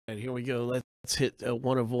here we go. Let's hit a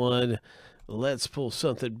 1 of 1. Let's pull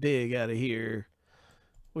something big out of here.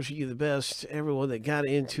 Wishing you the best, everyone that got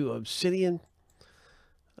into Obsidian.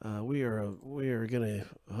 We are gonna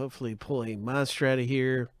hopefully pull a monster out of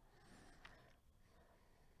here.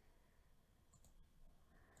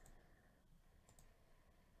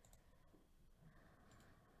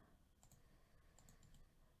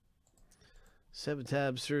 Seven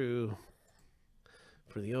tabs through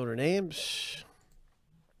for the owner names.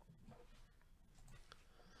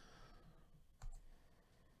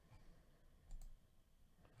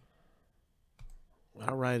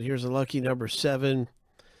 All right, here's a lucky number 7,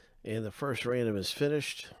 and the first random is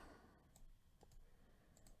finished.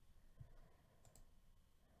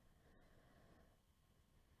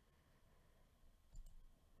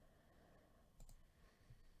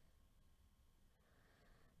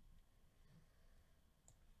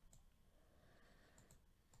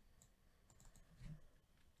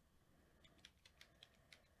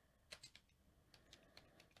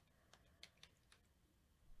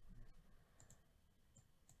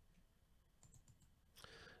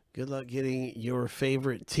 Good luck getting your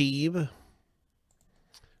favorite team,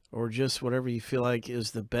 or just whatever you feel like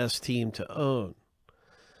is the best team to own.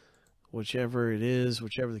 Whichever it is,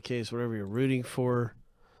 whichever the case, whatever you're rooting for,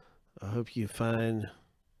 I hope you find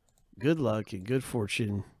good luck and good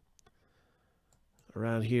fortune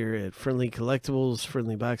around here at Friendly Collectibles,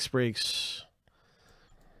 Friendly Box Breaks.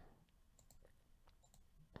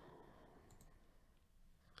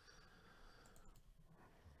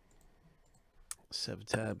 Seven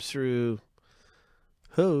tabs through.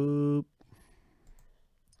 Hope.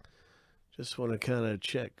 Just want to kind of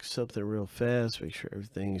check something real fast. Make sure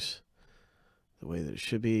everything's the way that it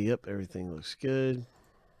should be. Yep, everything looks good.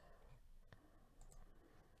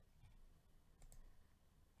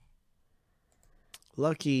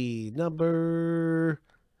 Lucky number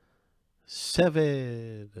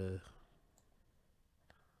 7.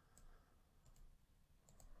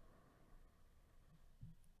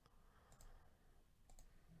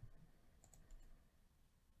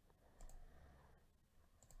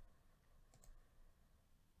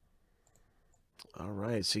 All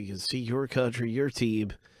right, so you can see your country, your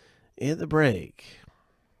team in the break.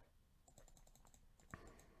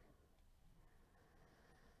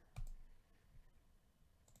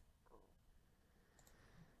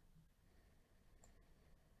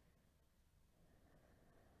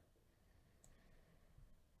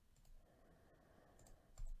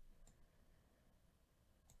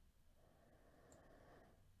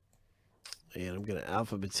 And I'm going to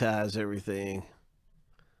alphabetize everything.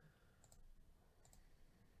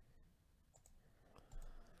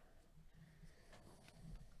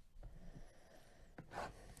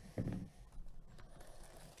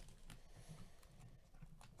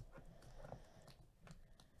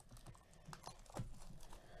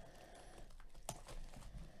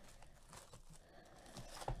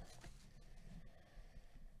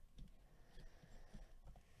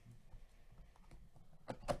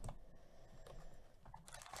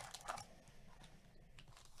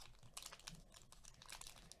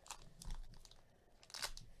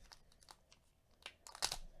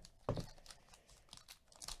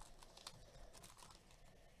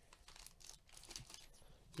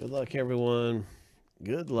 Good luck, everyone.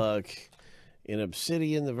 Good luck. In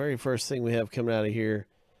Obsidian, the very first thing we have coming out of here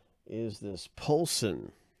is this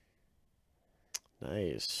Poulsen.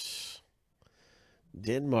 Nice.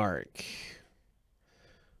 Denmark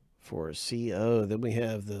for a CO. Then we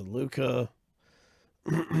have the Luca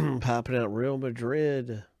popping out Real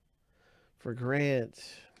Madrid for Grant.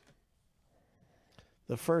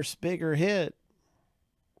 The first bigger hit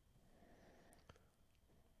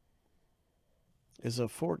is a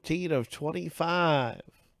 14 of 25.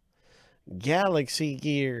 Galaxy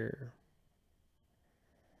gear.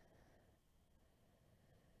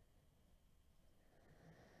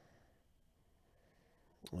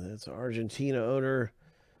 That's Argentina owner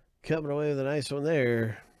coming away with a nice one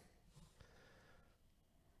there.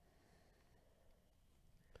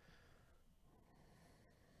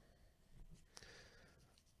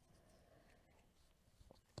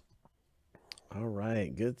 All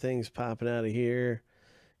right, good things popping out of here.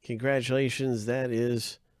 Congratulations, that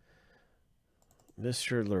is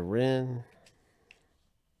Mr. Loren.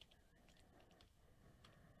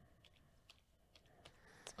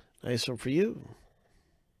 Nice one for you.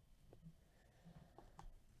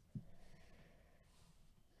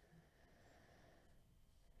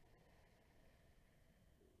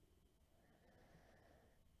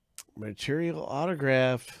 Material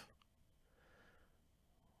autograph.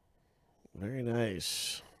 Very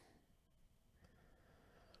nice.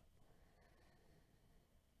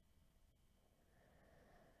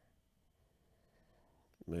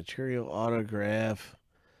 Material autograph.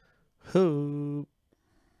 Hoop.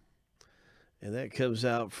 And that comes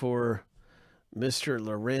out for Mr.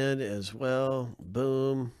 Loren as well.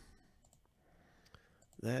 Boom.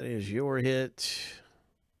 That is your hit.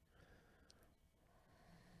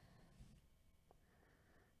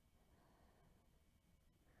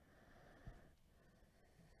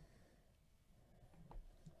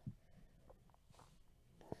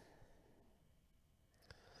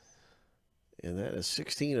 And that is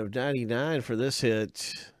 16 of 99 for this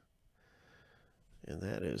hit. And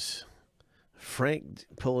that is Frank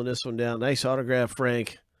pulling this one down. Nice autograph,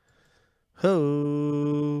 Frank.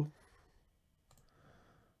 Ho!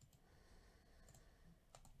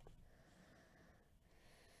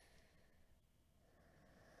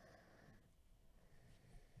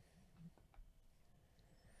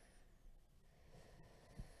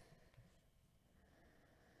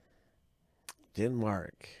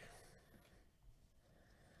 Denmark.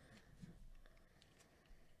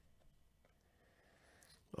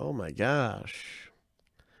 Oh my gosh.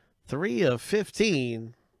 3 of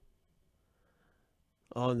 15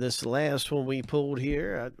 on this last one we pulled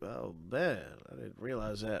here. Oh man, I didn't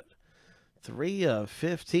realize that. 3 of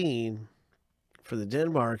 15 for the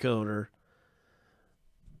Denmark owner,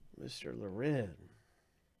 Mr. Loren.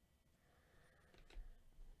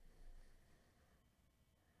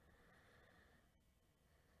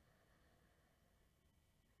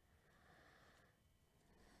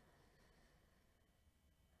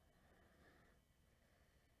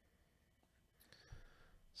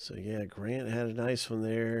 So, yeah, Grant had a nice one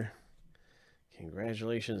there.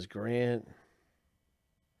 Congratulations, Grant.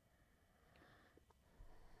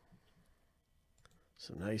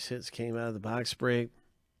 Some nice hits came out of the box break.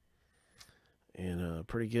 And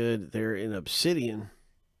pretty good there in Obsidian.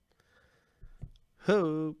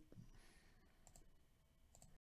 Hope.